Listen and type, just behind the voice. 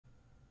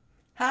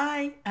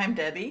Hi, I'm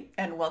Debbie,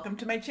 and welcome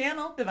to my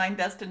channel, Divine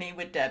Destiny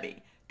with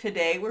Debbie.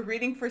 Today we're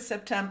reading for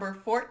September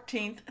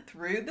 14th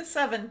through the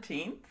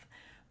 17th,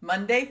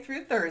 Monday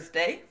through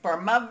Thursday, for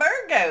my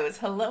Virgos.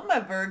 Hello, my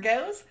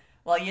Virgos.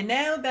 Well, you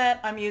know that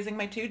I'm using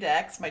my two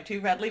decks, my two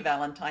Redley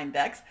Valentine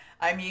decks.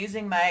 I'm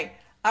using my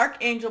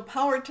Archangel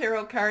Power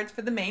Tarot cards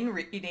for the main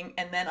reading,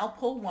 and then I'll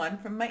pull one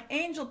from my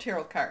Angel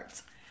Tarot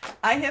cards.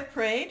 I have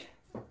prayed.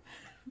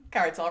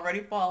 Cards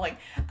already falling.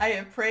 I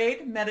have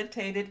prayed,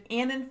 meditated,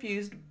 and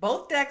infused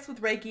both decks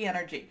with Reiki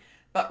energy.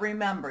 But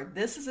remember,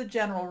 this is a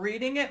general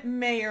reading. It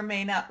may or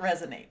may not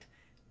resonate.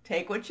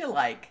 Take what you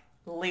like,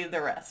 leave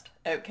the rest.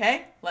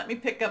 Okay? Let me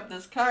pick up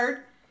this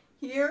card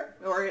here,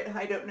 or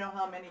I don't know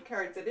how many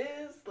cards it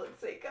is.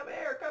 Let's see. Come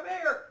here, come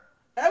here.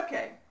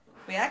 Okay.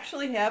 We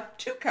actually have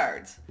two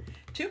cards.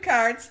 Two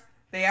cards.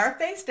 They are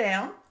face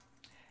down,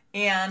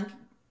 and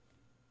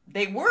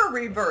they were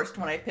reversed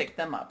when I picked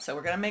them up, so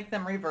we're going to make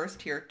them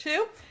reversed here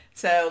too.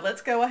 So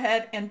let's go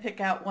ahead and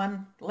pick out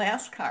one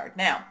last card.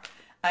 Now,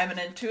 I'm an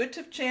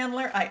intuitive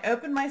channeler. I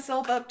open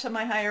myself up to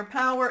my higher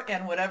power,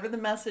 and whatever the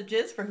message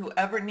is for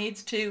whoever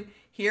needs to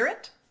hear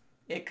it,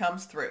 it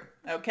comes through.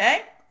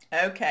 Okay?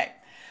 Okay.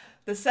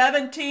 The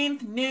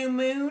 17th new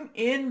moon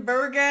in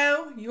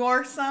Virgo,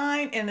 your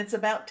sign, and it's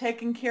about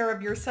taking care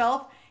of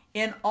yourself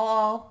in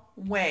all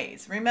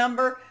ways.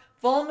 Remember,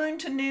 full moon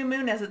to new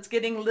moon, as it's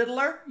getting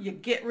littler, you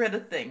get rid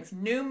of things.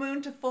 New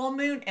moon to full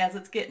moon, as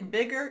it's getting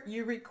bigger,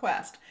 you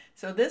request.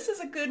 So this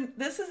is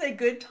a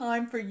good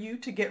time for you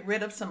to get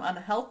rid of some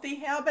unhealthy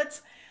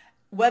habits,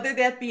 whether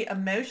that be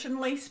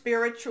emotionally,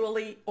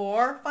 spiritually,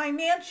 or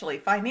financially.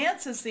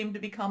 Finances seem to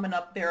be coming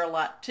up there a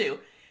lot too.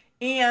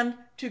 And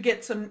to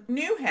get some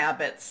new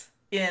habits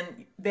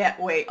in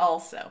that way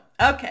also.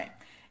 Okay.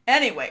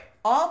 Anyway,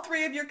 all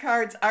three of your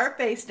cards are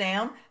face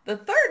down. The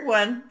third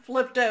one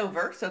flipped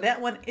over, so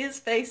that one is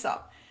face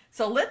up.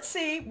 So let's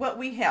see what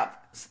we have.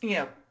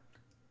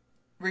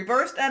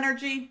 Reversed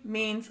energy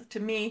means, to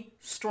me,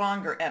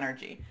 stronger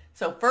energy.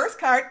 So first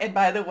card, and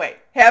by the way,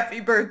 happy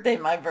birthday,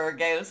 my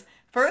Virgos.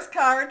 First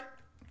card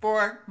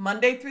for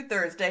Monday through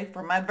Thursday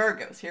for my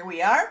Virgos. Here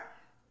we are.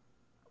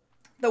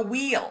 The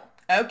wheel.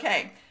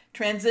 Okay.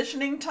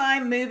 Transitioning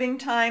time, moving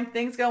time,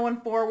 things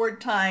going forward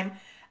time.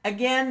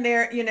 Again,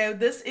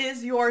 this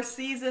is your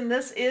season.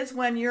 This is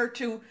when you're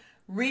to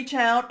reach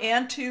out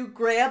and to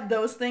grab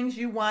those things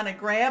you want to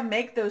grab,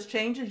 make those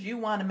changes you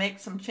want to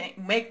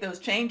make those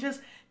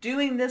changes.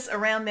 Doing this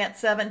around that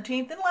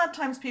 17th, and a lot of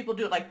times people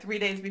do it like 3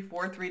 days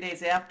before, 3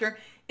 days after,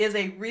 is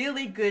a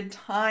really good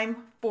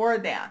time for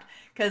that.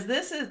 Because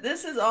this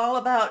is all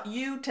about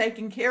you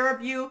taking care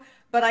of you.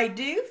 But I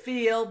do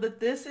feel that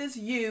this is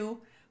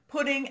you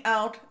putting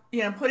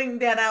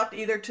that out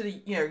either to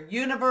the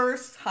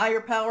universe, higher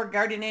power,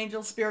 guardian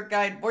angel, spirit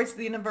guide, voice of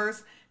the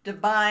universe,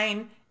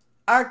 divine,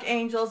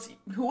 archangels,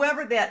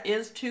 whoever that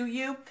is to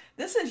you.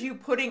 This is you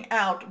putting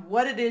out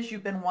what it is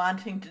you've been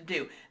wanting to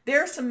do.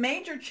 There are some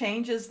major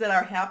changes that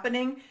are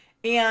happening,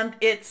 and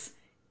it's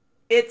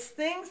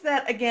things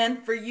that,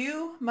 again, for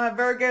you, my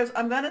Virgos,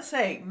 I'm going to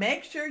say,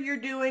 make sure you're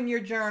doing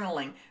your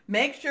journaling.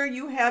 Make sure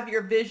you have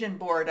your vision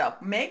board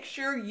up. Make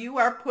sure you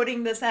are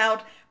putting this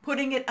out,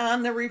 putting it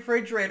on the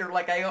refrigerator,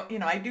 like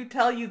I do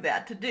tell you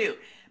that to do.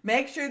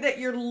 Make sure that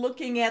you're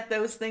looking at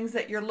those things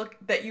that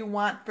you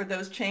want for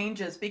those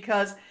changes,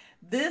 because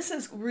this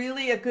is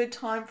really a good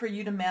time for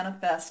you to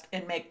manifest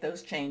and make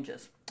those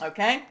changes.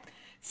 Okay?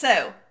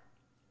 So,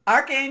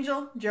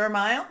 Archangel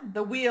Jeremiah,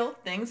 the wheel,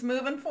 things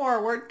moving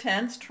forward,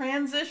 tense,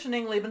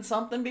 transitioning, leaving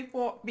something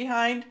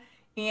behind,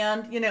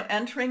 and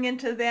entering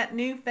into that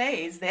new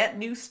phase,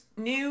 that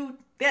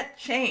that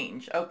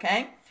change.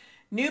 Okay,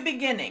 new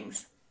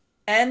beginnings,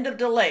 end of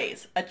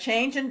delays, a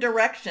change in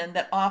direction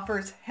that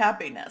offers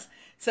happiness.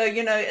 So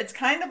it's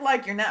kind of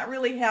like you're not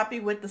really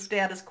happy with the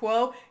status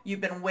quo.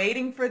 You've been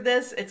waiting for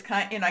this. It's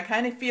I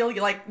kind of feel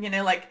like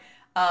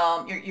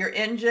your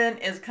engine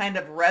is kind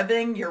of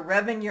revving. You're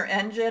revving your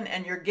engine,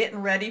 and you're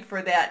getting ready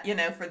for that,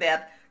 for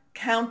that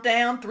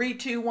countdown, 3,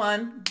 2,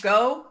 1,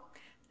 go.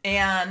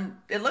 And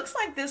it looks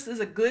like this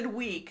is a good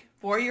week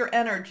for your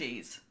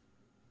energies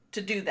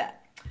to do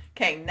that.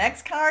 Okay,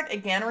 next card,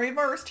 again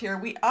reversed. Here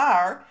we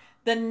are,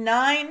 the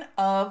 9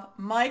 of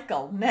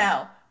Michael.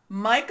 Now,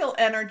 Michael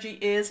energy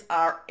is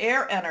our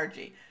air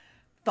energy.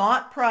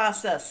 Thought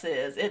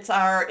processes,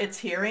 it's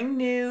hearing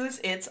news,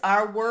 it's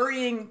our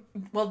worrying.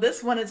 Well,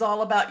 this one is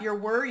all about your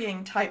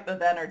worrying type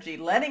of energy,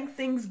 letting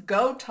things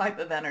go type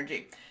of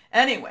energy.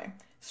 Anyway,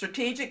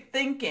 strategic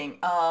thinking,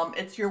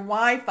 it's your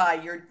Wi-Fi,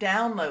 your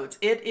downloads.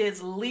 It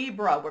is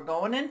Libra. We're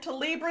going into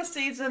Libra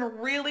season,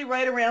 really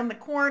right around the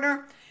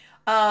corner.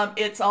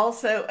 It's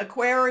also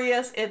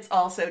Aquarius. It's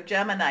also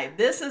Gemini.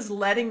 This is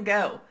letting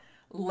go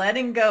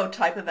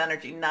type of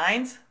energy.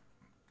 9's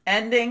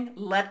ending,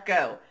 let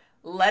go.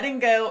 Letting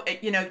go,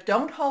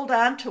 don't hold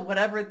on to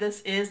whatever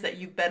this is that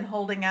you've been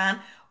holding on,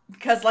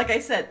 because like I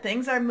said,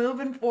 things are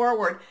moving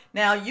forward.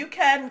 Now you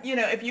can,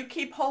 if you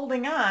keep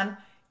holding on,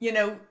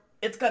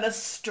 it's going to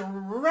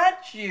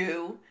stretch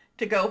you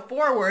to go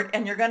forward,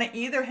 and you're going to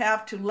either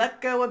have to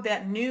let go of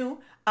that new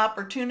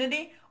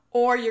opportunity,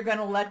 or you're going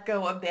to let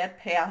go of that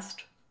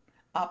past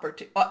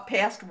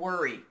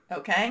worry.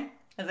 Okay?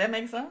 Does that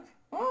make sense?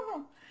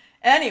 Mhm.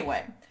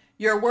 Anyway,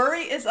 your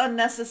worry is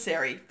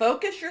unnecessary.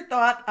 Focus your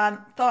thoughts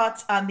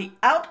on the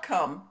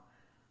outcome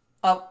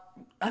of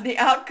the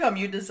outcome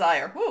you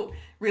desire. Woo.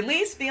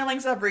 Release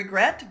feelings of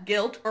regret,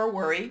 guilt, or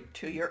worry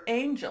to your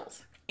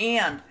angels.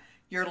 And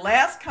your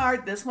last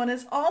card, this one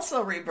is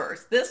also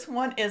reversed. This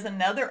one is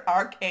another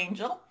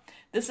archangel.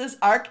 This is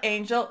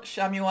Archangel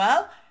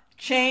Chamuel.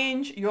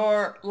 Change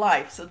your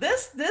life. So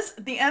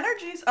the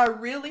energies are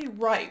really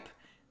ripe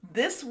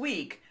this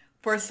week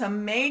for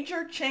some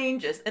major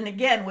changes. And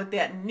again, with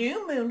that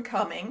new moon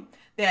coming,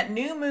 that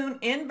new moon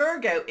in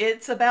Virgo,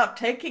 it's about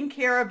taking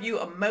care of you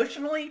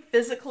emotionally,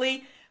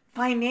 physically,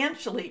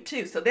 financially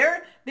too. So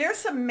there's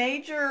some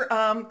major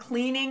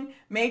cleaning,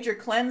 major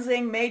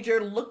cleansing,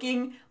 major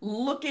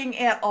looking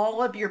at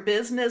all of your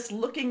business,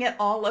 looking at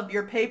all of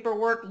your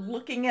paperwork,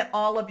 looking at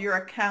all of your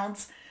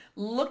accounts,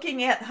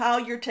 looking at how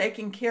you're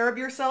taking care of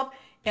yourself.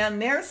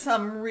 And there's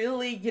some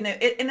really,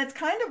 and it's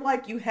kind of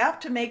like you have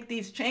to make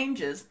these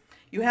changes.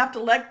 You have to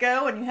let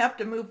go and you have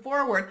to move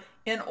forward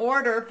in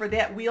order for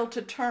that wheel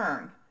to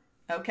turn.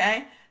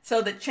 Okay?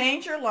 So that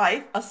change your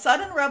life, a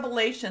sudden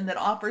revelation that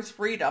offers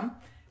freedom.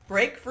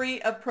 Break free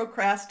of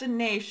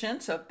procrastination.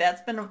 So if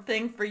that's been a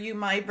thing for you,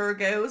 my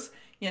Virgos,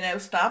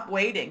 stop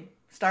waiting.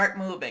 Start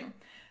moving.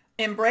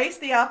 Embrace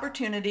the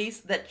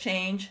opportunities that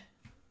change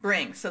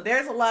brings. So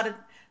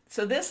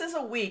this is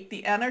a week,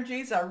 the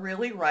energies are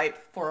really ripe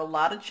for a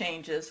lot of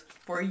changes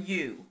for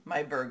you,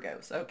 my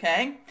Virgos,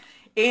 okay?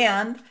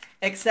 And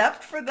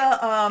except for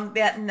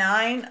that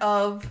 9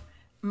 of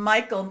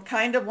Michael,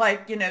 kind of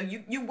like,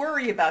 you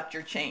worry about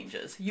your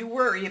changes. You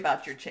worry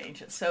about your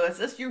changes. So is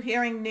this you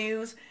hearing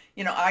news?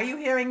 Are you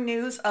hearing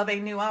news of a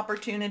new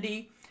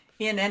opportunity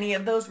in any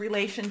of those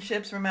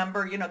relationships?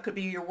 Remember, it could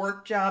be your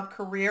work, job,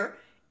 career.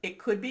 It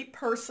could be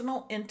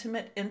personal,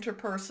 intimate,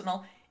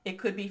 interpersonal. It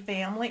could be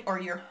family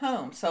or your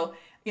home. So,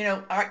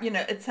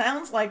 it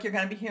sounds like you're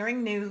going to be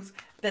hearing news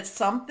that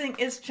something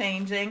is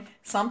changing,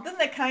 something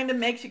that kind of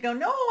makes you go,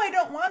 no, I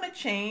don't want to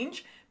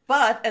change.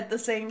 But at the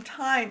same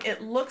time, it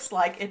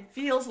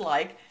feels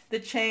like the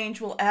change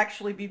will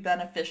actually be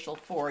beneficial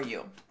for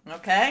you.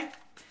 Okay?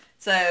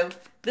 So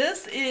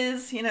this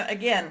is,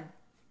 again,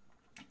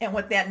 and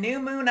with that new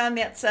moon on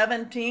that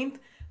 17th,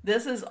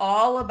 this is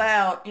all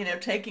about,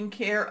 taking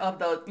care of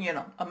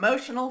the,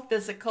 emotional,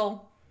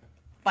 physical,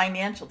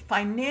 financial.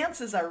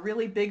 Finances are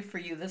really big for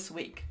you this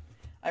week.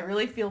 I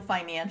really feel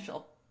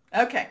financial.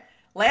 Okay,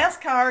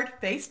 last card,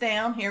 face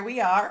down. Here we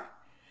are.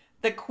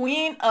 The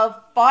Queen of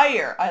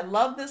Fire. I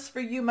love this for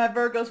you, my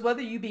Virgos,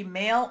 whether you be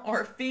male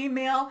or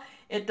female.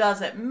 It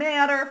doesn't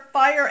matter.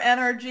 Fire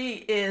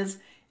energy is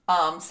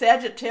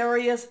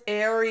Sagittarius,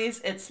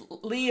 Aries. It's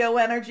Leo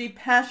energy,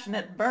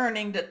 passionate,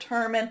 burning,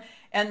 determined.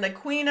 And the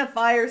Queen of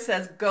Fire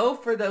says, go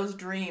for those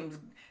dreams.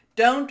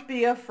 Don't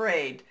be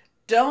afraid.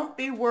 Don't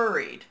be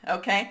worried,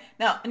 okay?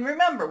 Now, and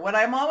remember what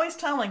I'm always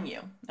telling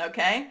you,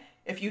 okay?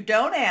 If you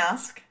don't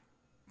ask,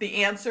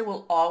 the answer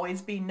will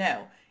always be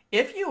no.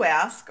 If you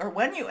ask, or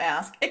when you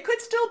ask, it could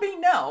still be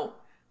no,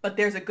 but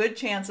there's a good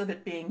chance of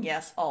it being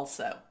yes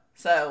also.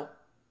 So,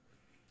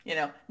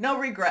 no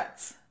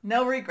regrets,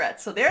 no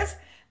regrets. So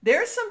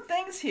there's some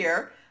things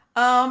here,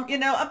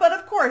 but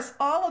of course,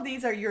 all of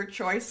these are your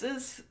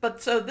choices.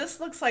 But so this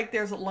looks like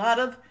there's a lot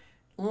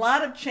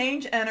of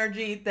change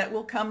energy that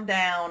will come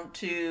down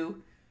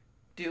to,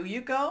 do you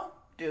go?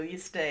 Do you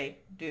stay?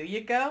 Do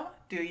you go?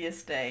 Do you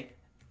stay?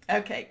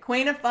 Okay,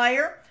 Queen of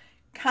Fire,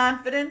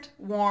 confident,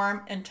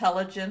 warm,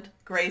 intelligent,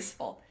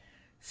 graceful.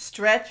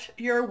 Stretch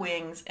your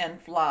wings and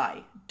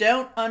fly.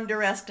 Don't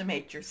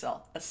underestimate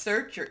yourself.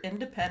 Assert your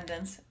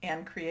independence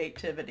and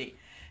creativity.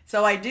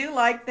 So I do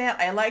like that.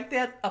 I like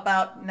that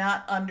about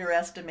not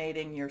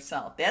underestimating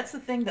yourself. That's the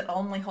thing that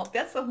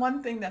that's the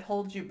one thing that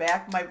holds you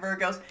back, my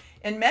Virgos.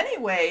 In many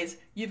ways,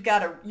 you've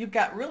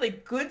got really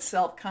good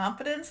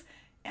self-confidence,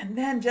 and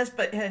then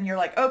and you're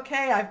like,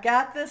 okay, I've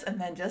got this,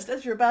 and then just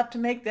as you're about to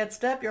make that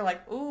step, you're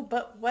like, ooh,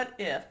 but what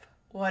if?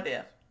 What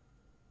if?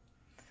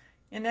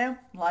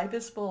 Life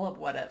is full of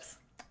what ifs.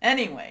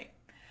 Anyway,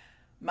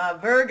 my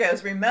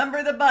Virgos,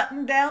 remember the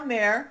button down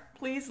there.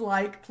 Please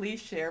like, please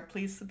share,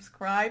 please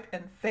subscribe,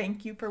 and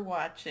thank you for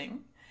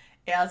watching.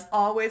 As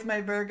always,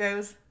 my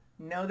Virgos,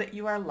 know that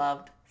you are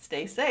loved.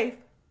 Stay safe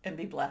and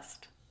be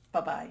blessed.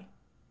 Bye-bye.